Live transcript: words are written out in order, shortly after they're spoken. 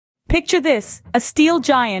Picture this, a steel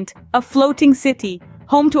giant, a floating city,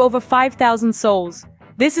 home to over 5,000 souls.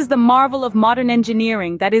 This is the marvel of modern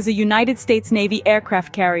engineering that is a United States Navy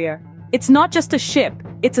aircraft carrier. It's not just a ship,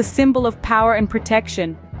 it's a symbol of power and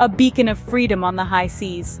protection, a beacon of freedom on the high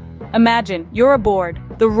seas. Imagine, you're aboard,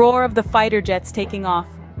 the roar of the fighter jets taking off,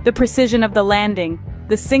 the precision of the landing,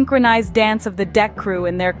 the synchronized dance of the deck crew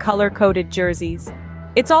in their color-coded jerseys.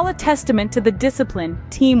 It's all a testament to the discipline,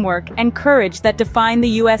 teamwork, and courage that define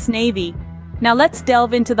the US Navy. Now let's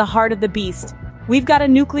delve into the heart of the beast. We've got a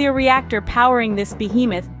nuclear reactor powering this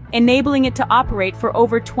behemoth, enabling it to operate for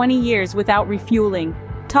over 20 years without refueling.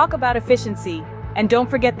 Talk about efficiency. And don't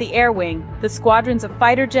forget the air wing, the squadrons of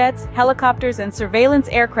fighter jets, helicopters, and surveillance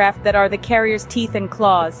aircraft that are the carrier's teeth and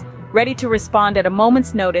claws, ready to respond at a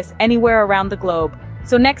moment's notice anywhere around the globe.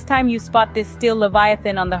 So next time you spot this steel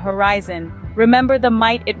leviathan on the horizon, remember the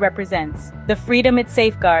might it represents, the freedom it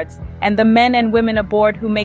safeguards, and the men and women aboard who make